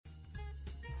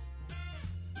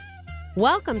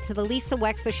Welcome to the Lisa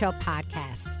Wexler Show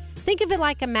podcast. Think of it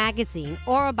like a magazine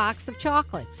or a box of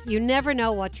chocolates. You never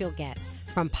know what you'll get.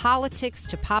 From politics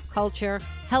to pop culture,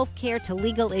 healthcare to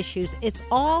legal issues, it's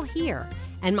all here.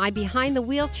 And my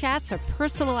behind-the-wheel chats are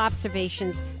personal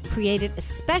observations created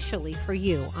especially for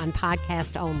you on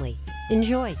podcast only.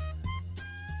 Enjoy.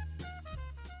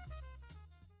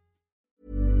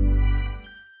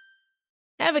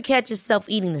 Ever catch yourself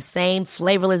eating the same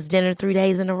flavorless dinner 3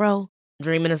 days in a row?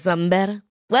 Dreaming of something better?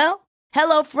 Well,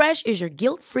 HelloFresh is your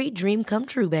guilt-free dream come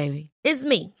true, baby. It's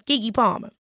me, Keke Palmer.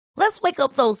 Let's wake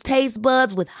up those taste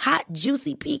buds with hot,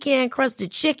 juicy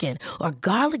pecan-crusted chicken or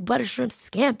garlic butter shrimp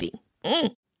scampi.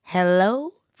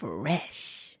 Hello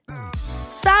Fresh.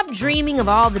 Stop dreaming of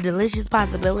all the delicious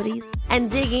possibilities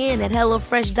and dig in at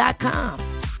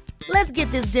HelloFresh.com. Let's get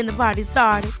this dinner party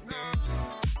started.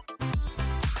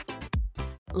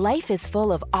 Life is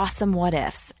full of awesome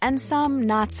what-ifs, and some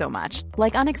not so much,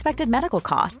 like unexpected medical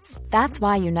costs. That's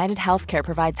why United Healthcare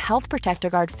provides Health Protector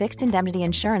Guard fixed indemnity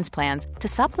insurance plans to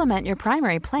supplement your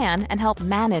primary plan and help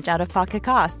manage out-of-pocket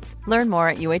costs. Learn more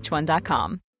at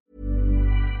UH1.com.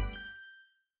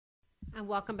 And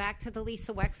welcome back to the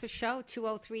Lisa Wexler Show,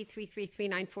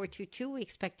 203-333-9422. We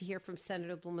expect to hear from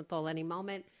Senator Blumenthal any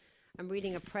moment. I'm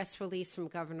reading a press release from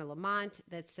Governor Lamont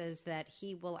that says that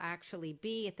he will actually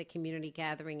be at the community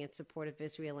gathering in support of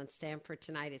Israel in Stamford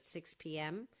tonight at 6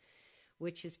 p.m.,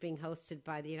 which is being hosted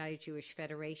by the United Jewish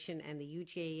Federation and the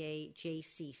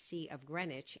UJA-JCC of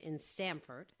Greenwich in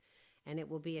Stamford. And it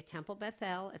will be at Temple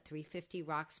Bethel at 350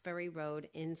 Roxbury Road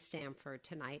in Stamford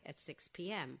tonight at 6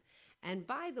 p.m. And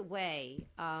by the way,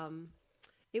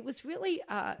 it was really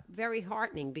very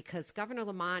heartening because Governor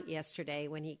Lamont yesterday,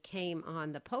 when he came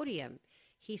on the podium,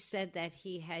 he said that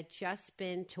he had just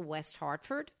been to West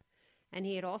Hartford and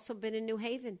he had also been in New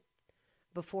Haven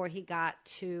before he got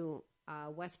to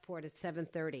Westport at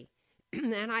 7:30.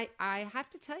 And I have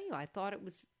to tell you, I thought it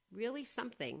was really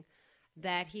something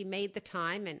that he made the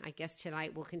time, and I guess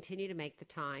tonight will continue to make the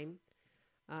time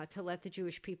to let the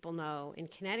Jewish people know in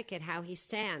Connecticut how he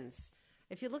stands.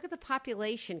 If you look at the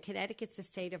population, Connecticut's a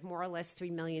state of more or less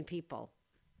 3 million people.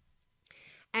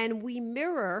 And we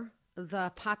mirror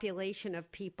the population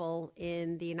of people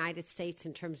in the United States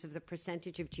in terms of the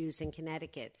percentage of Jews in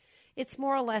Connecticut. It's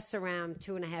more or less around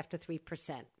 2.5% to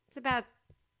 3%. It's about,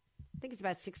 I think it's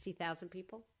about 60,000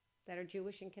 people that are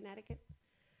Jewish in Connecticut.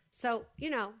 So, you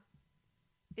know,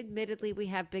 admittedly, we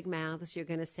have big mouths. You're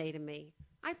going to say to me,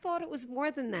 I thought it was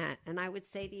more than that. And I would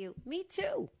say to you, me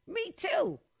too.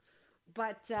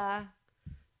 But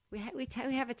we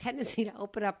have a tendency to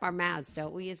open up our mouths,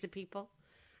 don't we, as a people?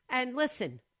 And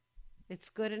listen, it's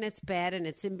good and it's bad and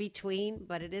it's in between,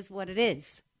 but it is what it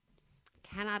is.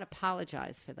 Cannot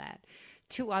apologize for that.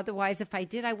 Otherwise, if I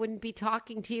did, I wouldn't be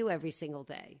talking to you every single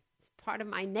day. It's part of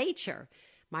my nature.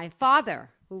 My father,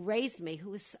 who raised me,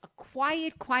 who was a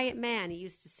quiet man, he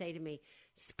used to say to me,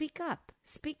 speak up,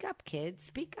 kid,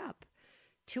 speak up.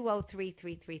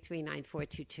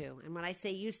 203-333-9422. And when I say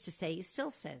used to say, he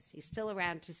still says. He's still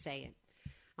around to say it.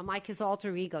 I'm like his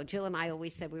alter ego. Jill and I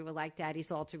always said we were like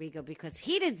Daddy's alter ego because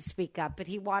he didn't speak up, but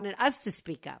he wanted us to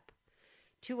speak up.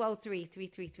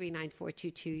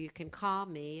 203-333-9422. You can call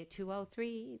me at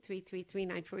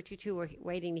 203-333-9422. We're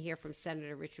waiting to hear from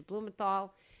Senator Richard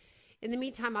Blumenthal. In the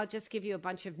meantime, I'll just give you a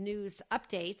bunch of news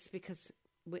updates because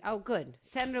good.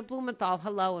 Senator Blumenthal,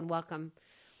 hello and welcome.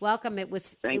 Welcome. It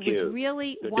was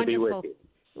really wonderful. It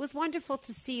was wonderful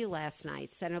to see you last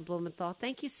night, Senator Blumenthal.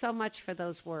 Thank you so much for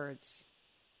those words.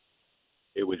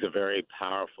 It was a very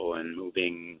powerful and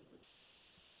moving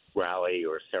rally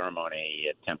or ceremony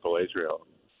at Temple Israel,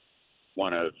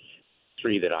 one of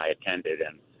 3 that I attended,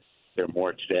 and there are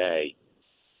more today.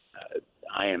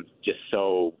 I am just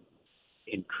so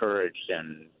encouraged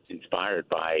and inspired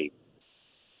by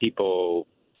people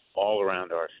all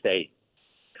around our state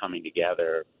coming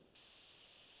together,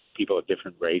 people of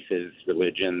different races,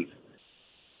 religions.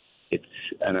 It's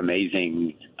an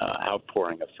amazing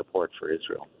outpouring of support for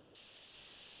Israel.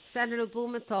 Senator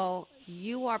Blumenthal,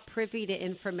 you are privy to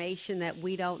information that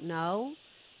we don't know,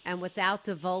 and without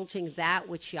divulging that,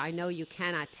 which I know you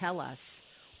cannot tell us,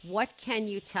 what can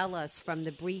you tell us from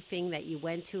the briefing that you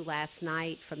went to last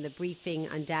night, from the briefing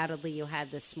undoubtedly you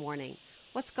had this morning?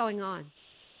 What's going on?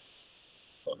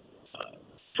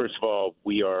 First of all,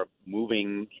 we are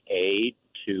moving aid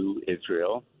to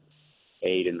Israel,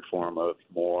 aid in the form of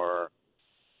more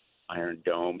Iron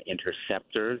Dome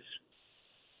interceptors,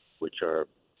 which are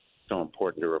so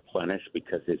important to replenish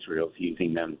because Israel's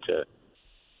using them to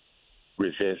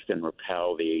resist and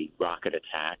repel the rocket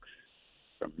attacks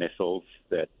from missiles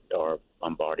that are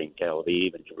bombarding Tel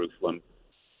Aviv and Jerusalem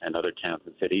and other towns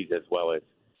and cities, as well as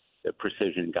the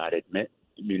precision-guided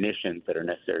munitions that are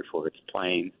necessary for its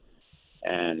planes,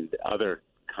 and other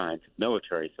kinds of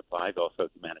military supplies, also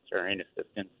humanitarian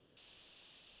assistance,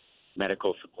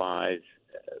 medical supplies,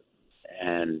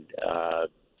 and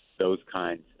those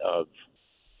kinds of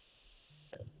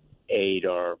aid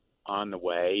are on the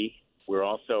way. We're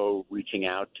also reaching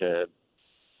out to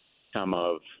some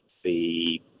of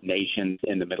the nations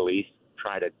in the Middle East,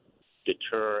 try to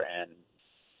deter and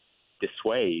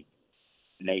dissuade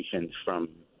nations from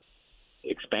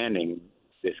expanding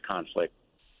this conflict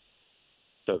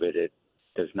so that it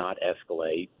does not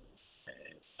escalate,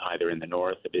 either in the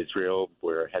north of Israel,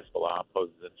 where Hezbollah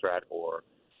poses a threat, or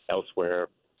elsewhere,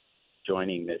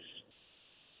 joining this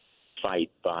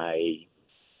fight by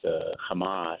the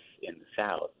Hamas in the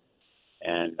south.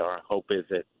 And our hope is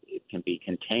that it can be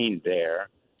contained there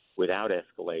without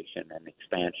escalation and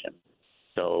expansion.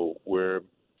 So we're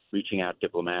reaching out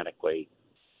diplomatically.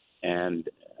 And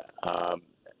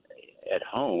at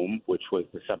home, which was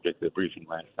the subject of the briefing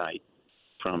last night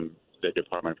from the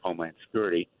Department of Homeland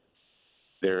Security,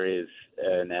 there is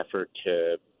an effort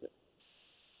to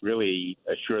really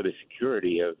assure the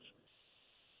security of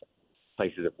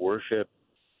places of worship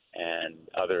and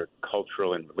other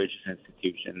cultural and religious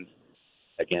institutions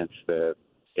against the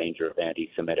danger of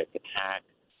anti-Semitic attack.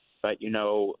 But,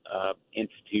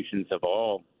 institutions of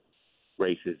all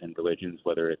races and religions,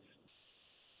 whether it's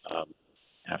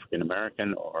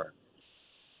African-American or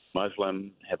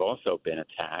Muslim, have also been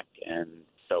attacked. And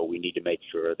so we need to make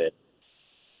sure that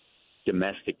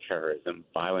domestic terrorism,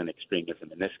 violent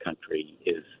extremism in this country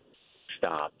is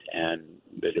stopped. And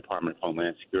the Department of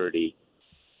Homeland Security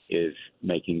is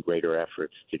making greater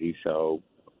efforts to do so.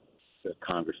 The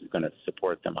Congress is going to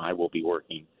support them. I will be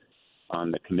working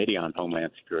on the Committee on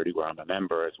Homeland Security, where I'm a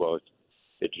member, as well as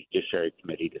the Judiciary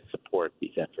Committee, to support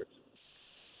these efforts.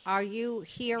 Are you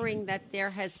hearing that there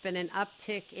has been an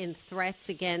uptick in threats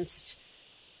against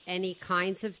any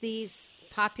kinds of these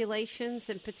populations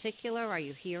in particular? Are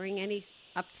you hearing any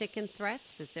uptick in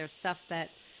threats? Is there stuff that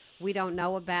we don't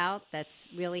know about that's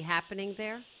really happening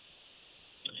there?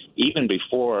 Even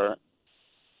before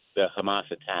the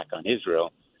Hamas attack on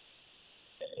Israel,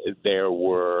 there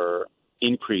were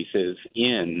increases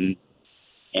in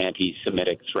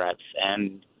anti-Semitic threats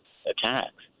and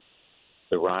attacks.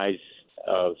 The rise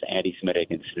of anti-Semitic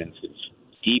incidents is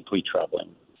deeply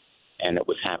troubling, and it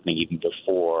was happening even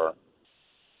before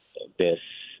this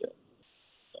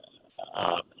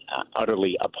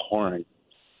utterly abhorrent,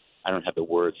 I don't have the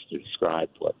words to describe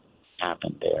what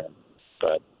happened there,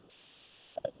 but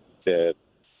the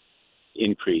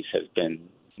increase has been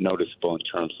noticeable in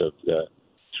terms of the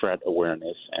threat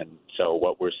awareness. And so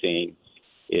what we're seeing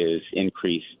is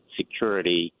increased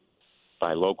security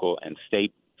by local and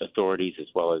state authorities as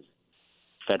well as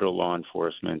federal law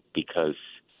enforcement, because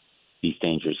these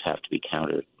dangers have to be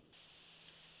countered.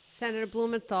 Senator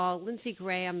Blumenthal, Lindsey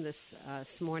Graham this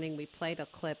morning, we played a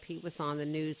clip. He was on the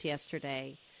news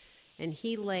yesterday, and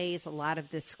he lays a lot of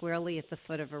this squarely at the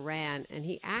foot of Iran, and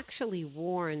he actually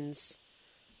warns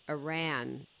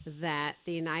Iran that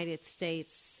the United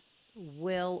States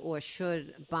will or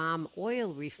should bomb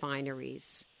oil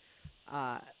refineries,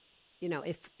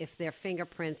 if their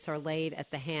fingerprints are laid at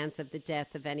the hands of the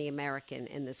death of any American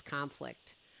in this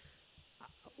conflict.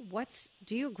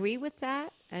 Do you agree with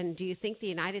that? And do you think the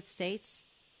United States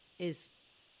is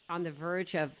on the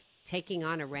verge of taking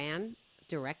on Iran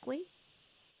directly?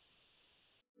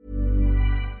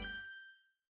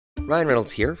 Ryan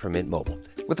Reynolds here from Mint Mobile.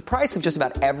 With the price of just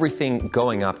about everything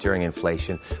going up during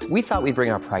inflation, we thought we'd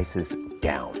bring our prices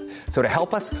down. So to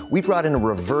help us, we brought in a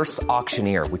reverse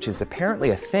auctioneer, which is apparently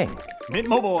a thing. Mint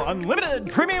Mobile Unlimited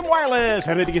Premium Wireless.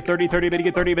 How to get 30, 30, bit to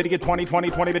get 30, bit to get 20,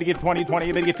 20, 20, bit to get 20,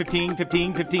 20, bit to get 15,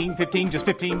 15, 15, 15, just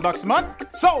 $15 a month?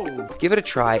 Sold! Give it a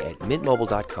try at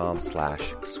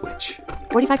mintmobile.com/switch.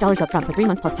 $45 up front for 3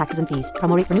 months plus taxes and fees.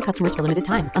 Promo rate for new customers for limited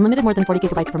time. Unlimited more than 40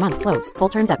 gigabytes per month. Slows full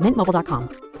terms at mintmobile.com.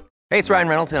 Hey, it's Ryan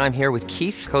Reynolds, and I'm here with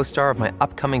Keith, co-star of my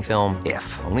upcoming film,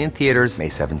 If, only in theaters May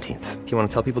 17th. Do you want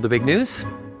to tell people the big news?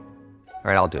 All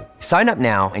right, I'll do it. Sign up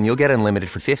now and you'll get unlimited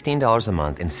for $15 a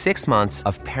month and 6 months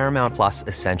of Paramount Plus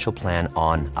Essential Plan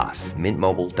on us.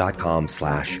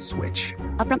 mintmobile.com/switch.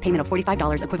 Upfront payment of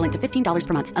 $45 equivalent to $15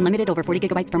 per month. Unlimited over 40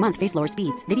 gigabytes per month. Face lower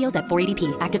speeds. Videos at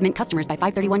 480p. Active Mint customers by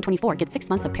 531.24 get 6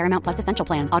 months of Paramount Plus Essential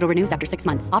Plan. Auto renews after 6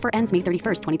 months. Offer ends May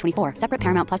 31st, 2024. Separate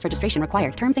Paramount Plus registration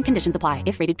required. Terms and conditions apply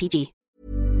if rated PG.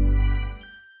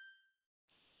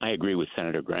 I agree with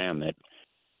Senator Graham that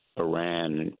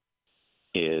Iran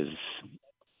is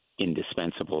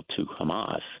indispensable to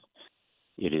Hamas.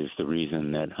 It is the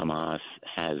reason that Hamas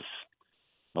has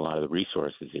a lot of the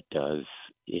resources it does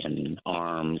in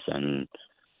arms and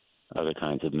other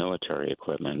kinds of military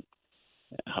equipment,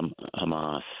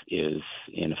 Hamas is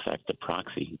in effect a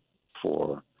proxy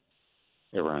for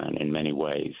Iran in many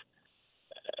ways.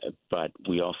 But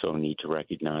we also need to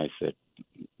recognize that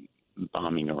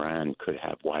bombing Iran could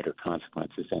have wider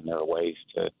consequences, and there are ways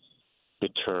to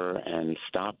deter and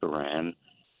stop Iran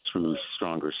through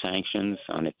stronger sanctions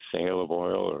on its sale of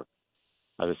oil or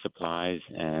other supplies,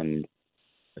 and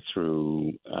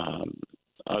through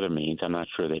other means. I'm not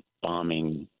sure that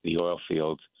bombing the oil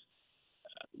fields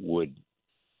would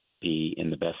be in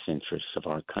the best interests of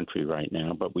our country right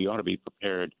now, but we ought to be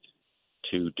prepared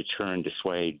to deter and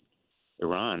dissuade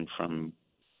Iran from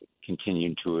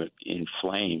continuing to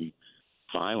inflame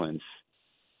violence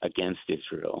against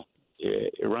Israel.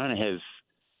 Iran has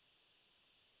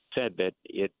said that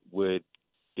it would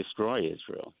destroy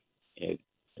Israel. It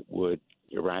would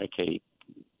eradicate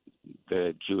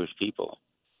the Jewish people.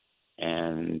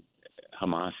 And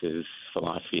Hamas's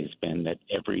philosophy has been that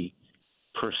every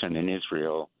person in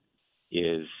Israel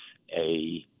is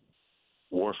a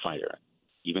war fighter.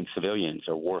 Even civilians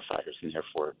are war fighters and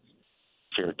therefore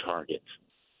fair targets.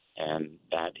 And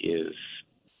that is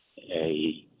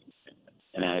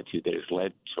an attitude that has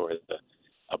led toward the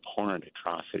abhorrent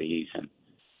atrocities and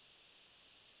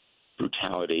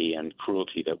brutality and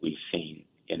cruelty that we've seen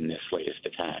in this latest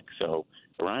attack. So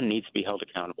Iran needs to be held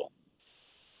accountable.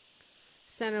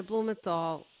 Senator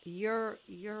Blumenthal, you're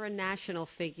a national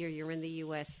figure. You're in the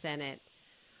U.S. Senate.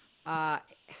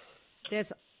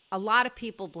 There's a lot of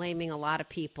people blaming a lot of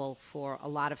people for a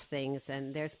lot of things,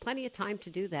 and there's plenty of time to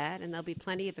do that, and there'll be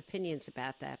plenty of opinions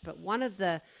about that. But one of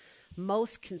the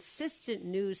most consistent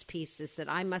news pieces that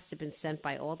I must have been sent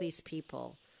by all these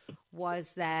people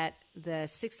was that the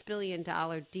 $6 billion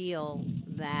deal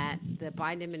that the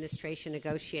Biden administration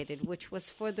negotiated, which was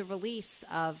for the release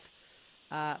of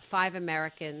 5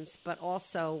 Americans, but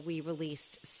also we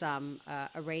released some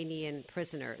Iranian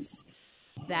prisoners,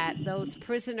 that those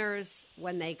prisoners,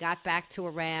 when they got back to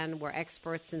Iran, were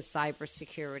experts in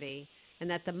cybersecurity, and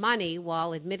that the money,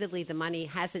 while admittedly the money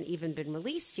hasn't even been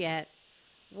released yet,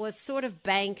 was sort of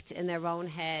banked in their own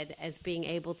head as being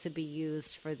able to be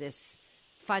used for this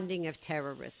funding of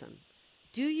terrorism.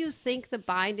 Do you think the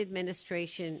Biden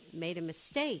administration made a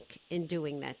mistake in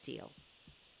doing that deal?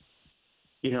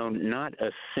 You know, not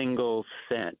a single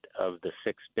cent of the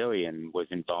 $6 billion was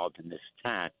involved in this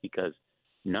attack because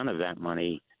none of that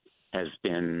money has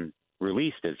been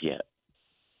released as yet.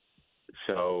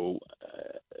 So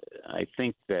I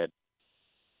think that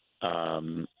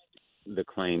the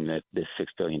claim that this $6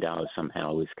 billion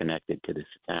somehow is connected to this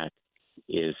attack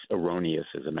is erroneous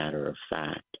as a matter of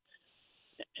fact.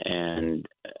 And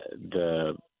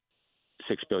the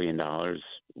 $6 billion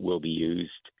will be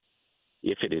used,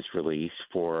 if it is released,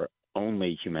 for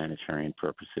only humanitarian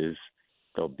purposes.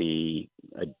 There'll be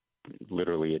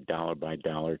literally a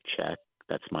dollar-by-dollar check.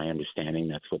 That's my understanding.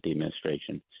 That's what the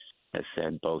administration has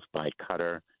said, both by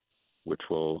Qatar, which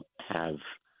will have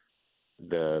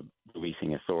the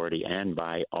releasing authority, and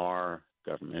by our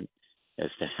government as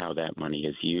to how that money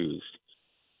is used.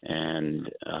 And,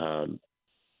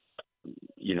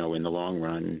 in the long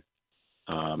run,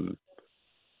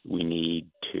 we need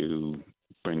to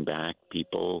bring back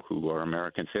people who are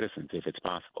American citizens, if it's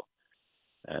possible,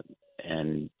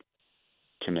 and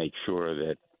to make sure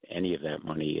that any of that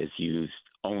money is used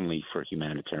only for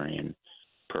humanitarian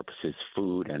purposes,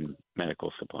 food and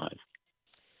medical supplies.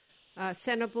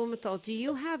 Senator Blumenthal, do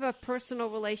you have a personal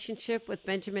relationship with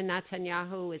Benjamin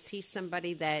Netanyahu? Is he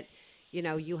somebody that,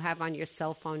 you have on your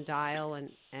cell phone dial?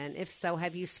 And if so,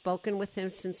 have you spoken with him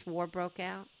since war broke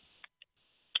out?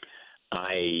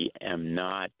 I am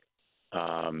not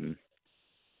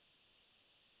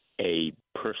a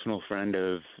personal friend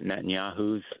of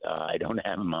Netanyahu's. I don't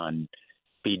have him on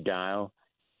speed dial,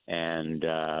 and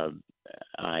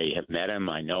I have met him.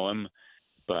 I know him,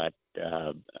 but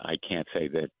I can't say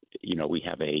that, we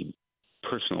have a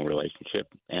personal relationship.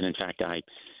 And in fact, I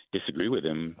disagree with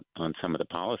him on some of the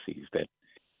policies that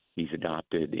he's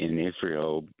adopted in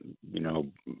Israel,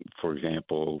 for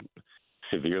example,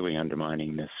 severely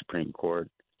undermining the Supreme Court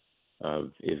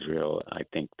of Israel. I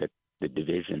think that the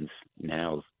divisions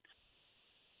now,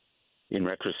 in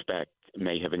retrospect,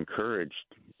 may have encouraged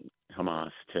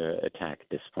Hamas to attack at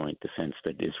this point, the sense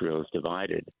that Israel is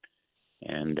divided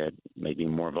and that may be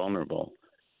more vulnerable.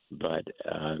 But,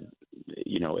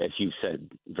 as you said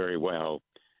very well,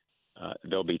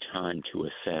 there'll be time to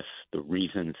assess the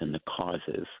reasons and the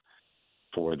causes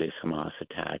for this Hamas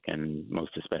attack, and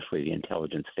most especially the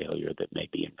intelligence failure that may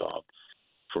be involved.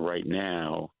 For right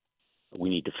now, we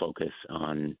need to focus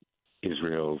on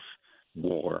Israel's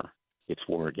war, its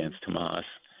war against Hamas,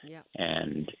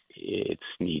 and its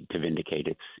need to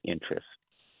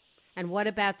what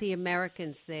about the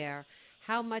Americans there?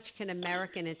 How much can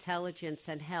American intelligence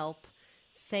and help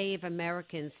save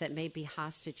Americans that may be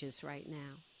hostages right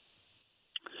now?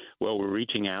 Well, we're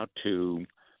reaching out to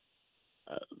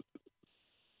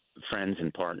friends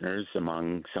and partners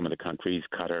among some of the countries,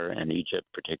 Qatar and Egypt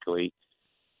particularly,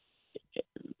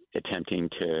 attempting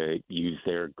to use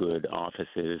their good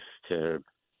offices to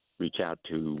reach out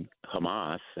to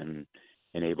Hamas and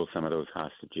enable some of those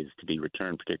hostages to be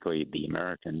returned, particularly the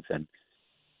Americans. And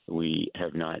we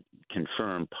have not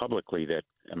confirmed publicly that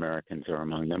Americans are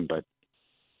among them, but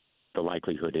the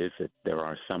likelihood is that there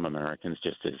are some Americans,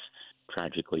 just as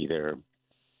tragically there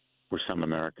were some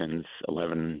Americans,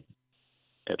 11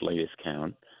 at latest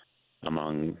count,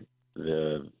 among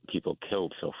the people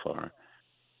killed so far.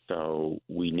 So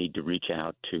we need to reach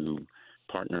out to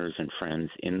partners and friends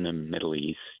in the Middle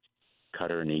East,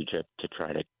 Qatar and Egypt, to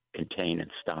try to contain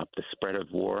and stop the spread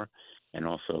of war and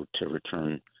also to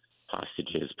return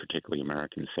hostages, particularly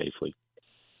Americans, safely.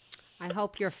 I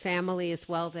hope your family is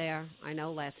well there. I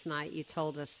know last night you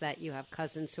told us that you have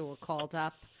cousins who were called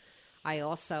up. I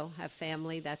also have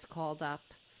family that's called up,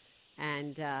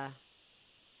 and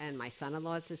my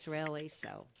son-in-law is Israeli,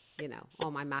 so, you know,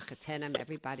 all my machatenim,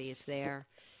 everybody is there,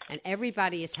 and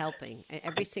everybody is helping.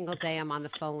 Every single day I'm on the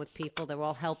phone with people. They're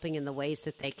all helping in the ways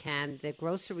that they can. The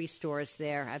grocery stores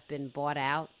there have been bought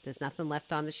out. There's nothing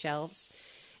left on the shelves.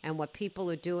 And what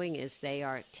people are doing is they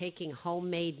are taking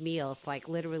homemade meals, like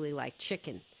literally like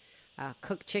chicken,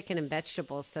 cooked chicken and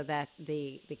vegetables, so that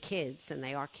the kids, and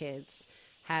they are kids,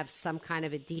 have some kind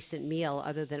of a decent meal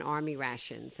other than army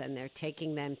rations. And they're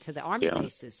taking them to the army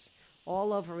bases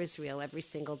all over Israel every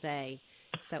single day.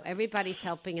 So everybody's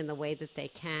helping in the way that they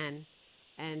can.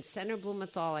 And Senator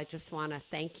Blumenthal, I just want to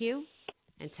thank you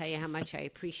and tell you how much I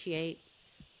appreciate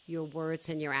your words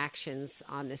and your actions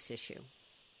on this issue.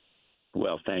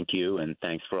 Well, thank you, and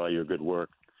thanks for all your good work,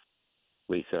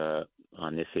 Lisa,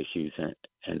 on this issue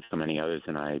and so many others.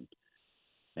 And I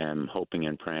am hoping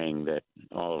and praying that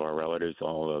all of our relatives,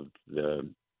 all of the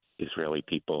Israeli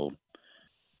people,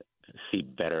 see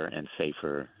better and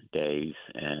safer days,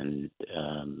 and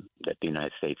that the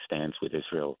United States stands with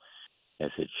Israel as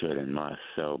it should and must.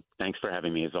 So thanks for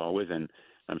having me as always, and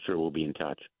I'm sure we'll be in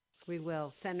touch. We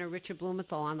will. Senator Richard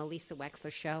Blumenthal on the Lisa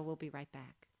Wexler Show. We'll be right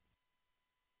back.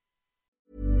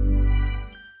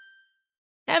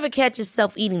 Ever catch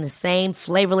yourself eating the same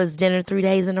flavorless dinner 3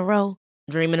 days in a row?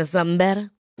 Dreaming of something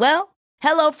better? Well,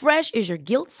 HelloFresh is your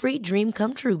guilt-free dream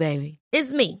come true, baby.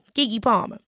 It's me, Keke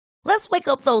Palmer. Let's wake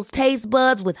up those taste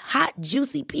buds with hot,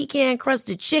 juicy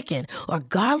pecan-crusted chicken or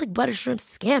garlic butter shrimp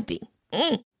scampi.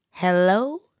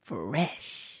 Hello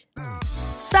Fresh.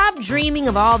 Stop dreaming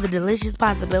of all the delicious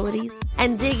possibilities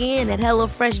and dig in at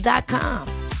HelloFresh.com.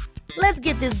 Let's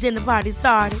get this dinner party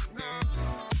started.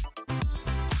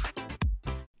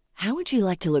 How would you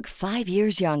like to look 5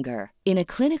 years younger? In a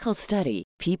clinical study,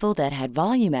 people that had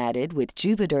volume added with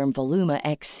Juvederm Voluma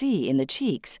XC in the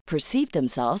cheeks perceived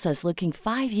themselves as looking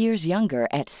 5 years younger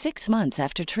at 6 months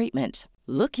after treatment.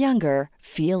 Look younger,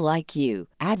 feel like you.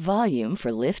 Add volume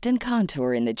for lift and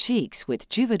contour in the cheeks with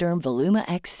Juvederm Voluma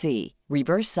XC.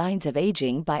 Reverse signs of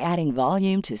aging by adding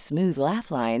volume to smooth laugh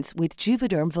lines with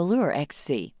Juvederm Volure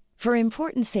XC. For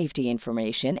important safety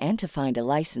information and to find a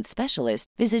licensed specialist,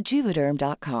 visit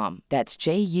Juvederm.com. That's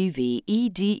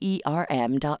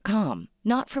JUVEDERM.com.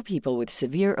 Not for people with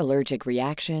severe allergic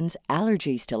reactions,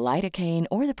 allergies to lidocaine,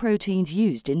 or the proteins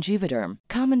used in Juvederm.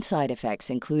 Common side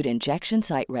effects include injection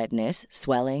site redness,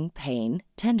 swelling, pain,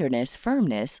 tenderness,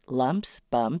 firmness, lumps,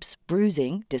 bumps,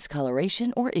 bruising,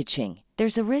 discoloration, or itching.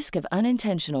 There's a risk of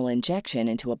unintentional injection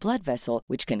into a blood vessel,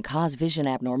 which can cause vision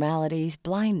abnormalities,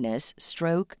 blindness,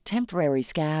 stroke, temporary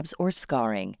scabs, or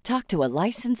scarring. Talk to a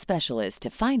licensed specialist to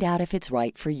find out if it's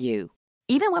right for you.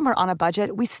 Even when we're on a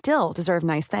budget, we still deserve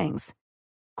nice things.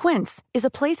 Quince is a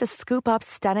place to scoop up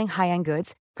stunning high-end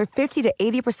goods for 50 to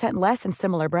 80% less than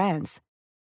similar brands.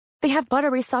 They have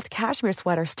buttery soft cashmere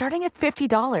sweaters starting at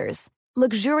 $50,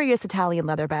 luxurious Italian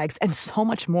leather bags, and so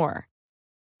much more.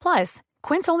 Plus,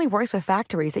 Quince only works with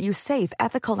factories that use safe,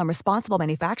 ethical, and responsible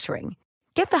manufacturing.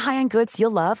 Get the high-end goods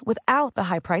you'll love without the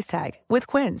high price tag with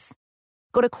Quince.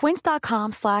 Go to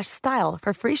quince.com/style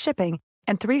for free shipping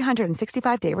and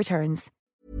 365-day returns.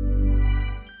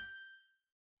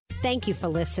 Thank you for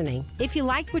listening. If you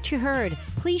liked what you heard,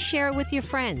 please share it with your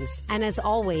friends. And as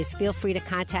always, feel free to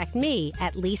contact me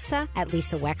at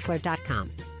lisa@lisawexler.com.